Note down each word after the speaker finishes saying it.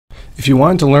If you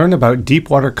want to learn about deep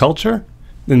water culture,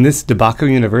 then this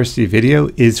DeBacco University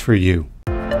video is for you.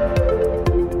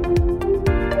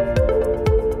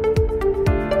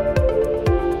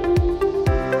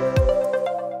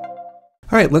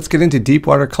 Alright, let's get into deep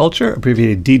water culture,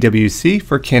 abbreviated DWC,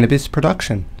 for cannabis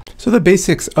production. So the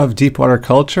basics of deep water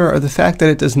culture are the fact that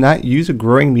it does not use a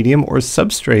growing medium or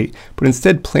substrate, but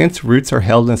instead plants' roots are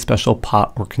held in a special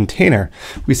pot or container.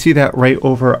 We see that right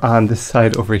over on this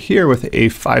side over here with a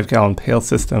 5-gallon pail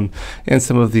system and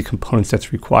some of the components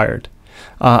that's required.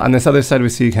 On this other side we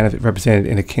see kind of represented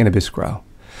in a cannabis grow.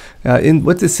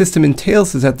 What this system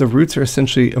entails is that the roots are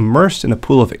essentially immersed in a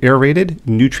pool of aerated,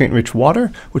 nutrient-rich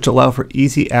water, which allow for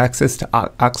easy access to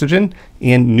oxygen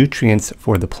and nutrients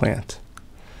for the plant.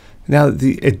 Now,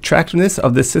 the attractiveness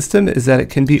of this system is that it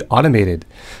can be automated.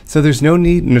 So there's no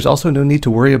need, and there's also no need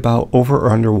to worry about over or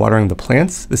under watering the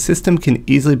plants. The system can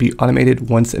easily be automated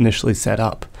once initially set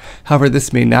up. However,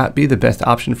 this may not be the best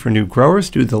option for new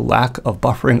growers due to the lack of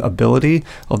buffering ability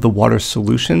of the water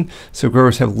solution, so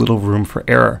growers have little room for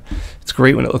error. It's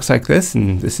great when it looks like this,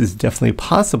 and this is definitely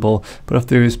possible, but if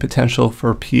there is potential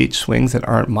for pH swings that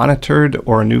aren't monitored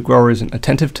or a new grower isn't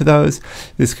attentive to those,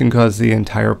 this can cause the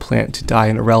entire plant to die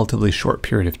in a relatively short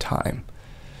period of time.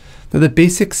 Now, the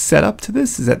basic setup to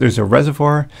this is that there's a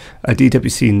reservoir, a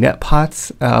DWC Net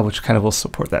Pots, which kind of will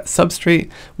support that substrate,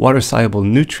 water-soluble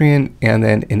nutrient, and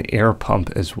then an air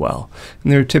pump as well.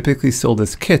 And they're typically sold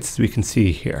as kits, as we can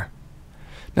see here.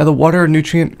 Now, the water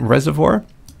nutrient reservoir.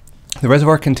 The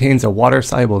reservoir contains a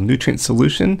water-soluble nutrient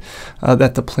solution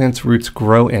that the plant's roots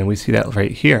grow in. We see that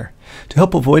right here. To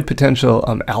help avoid potential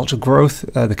algal growth,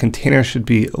 the container should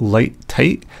be light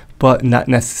tight, but not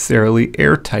necessarily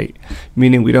airtight,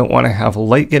 meaning we don't want to have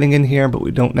light getting in here, but we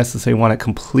don't necessarily want it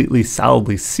completely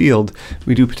solidly sealed.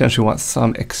 We do potentially want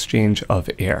some exchange of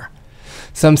air.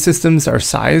 Some systems are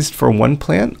sized for one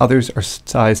plant, others are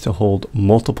sized to hold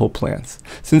multiple plants.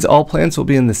 Since all plants will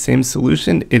be in the same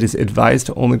solution, it is advised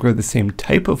to only grow the same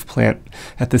type of plant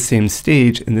at the same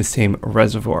stage in the same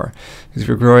reservoir. Because if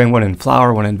you're growing one in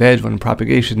flower, one in veg, one in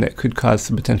propagation, that could cause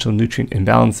some potential nutrient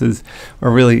imbalances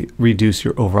or really reduce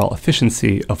your overall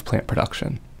efficiency of plant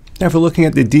production. Now, if we're looking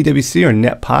at the DWC or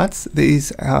net pots,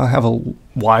 these have a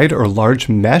wide or large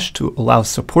mesh to allow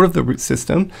support of the root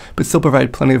system, but still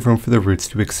provide plenty of room for the roots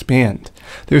to expand.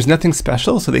 There's nothing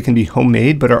special, so they can be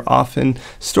homemade, but are often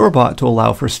store-bought to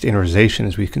allow for standardization,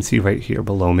 as we can see right here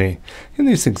below me. And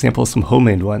there's an example of some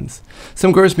homemade ones.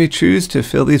 Some growers may choose to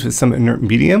fill these with some inert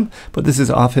medium, but this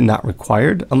is often not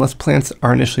required unless plants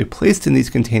are initially placed in these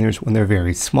containers when they're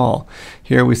very small.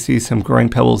 Here we see some growing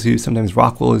pebbles used, sometimes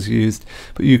rock wool is used,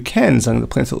 but you can, as long as the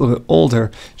plant's a little bit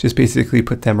older, just basically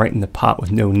put them right in the pot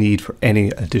with no need for any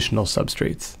additional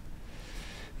substrates.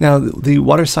 Now, the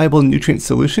water-soluble nutrient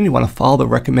solution, you want to follow the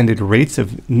recommended rates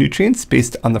of nutrients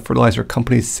based on the fertilizer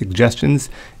company's suggestions,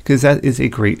 because that is a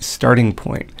great starting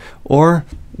point. Or,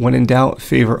 when in doubt,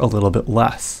 favor a little bit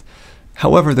less.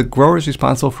 However, the grower is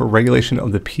responsible for regulation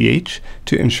of the pH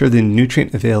to ensure the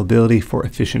nutrient availability for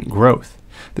efficient growth.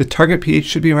 The target pH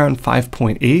should be around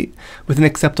 5.8 with an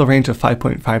acceptable range of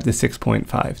 5.5 to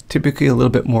 6.5, typically a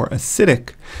little bit more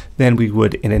acidic than we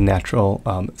would in a natural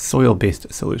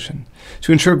soil-based solution.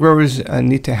 To ensure growers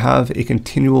need to have a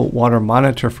continual water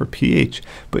monitor for pH,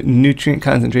 but nutrient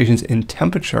concentrations and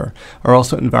temperature are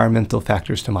also environmental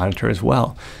factors to monitor as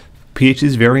well. pH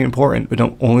is very important, but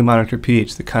don't only monitor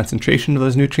pH. The concentration of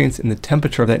those nutrients and the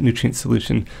temperature of that nutrient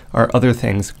solution are other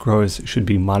things growers should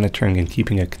be monitoring and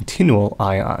keeping a continual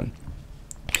eye on.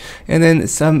 And then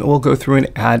some will go through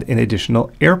and add an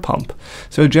additional air pump.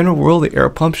 So in general rule, the air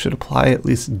pump should apply at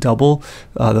least double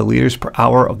the liters per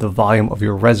hour of the volume of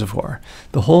your reservoir.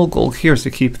 The whole goal here is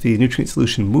to keep the nutrient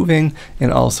solution moving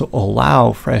and also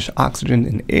allow fresh oxygen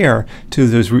and air to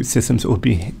those root systems that will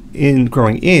be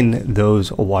growing in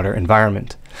those water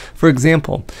environment. For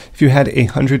example, if you had a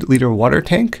 100-liter water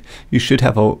tank, you should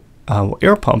have a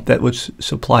air pump that would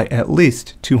supply at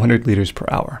least 200 liters per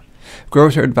hour.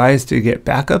 Growers are advised to get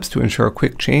backups to ensure a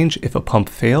quick change if a pump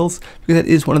fails, because that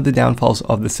is one of the downfalls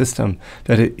of the system,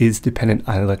 that it is dependent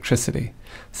on electricity.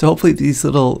 So hopefully these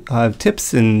little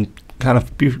tips and kind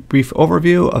of brief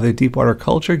overview of the deep water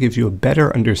culture gives you a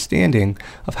better understanding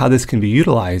of how this can be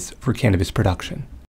utilized for cannabis production.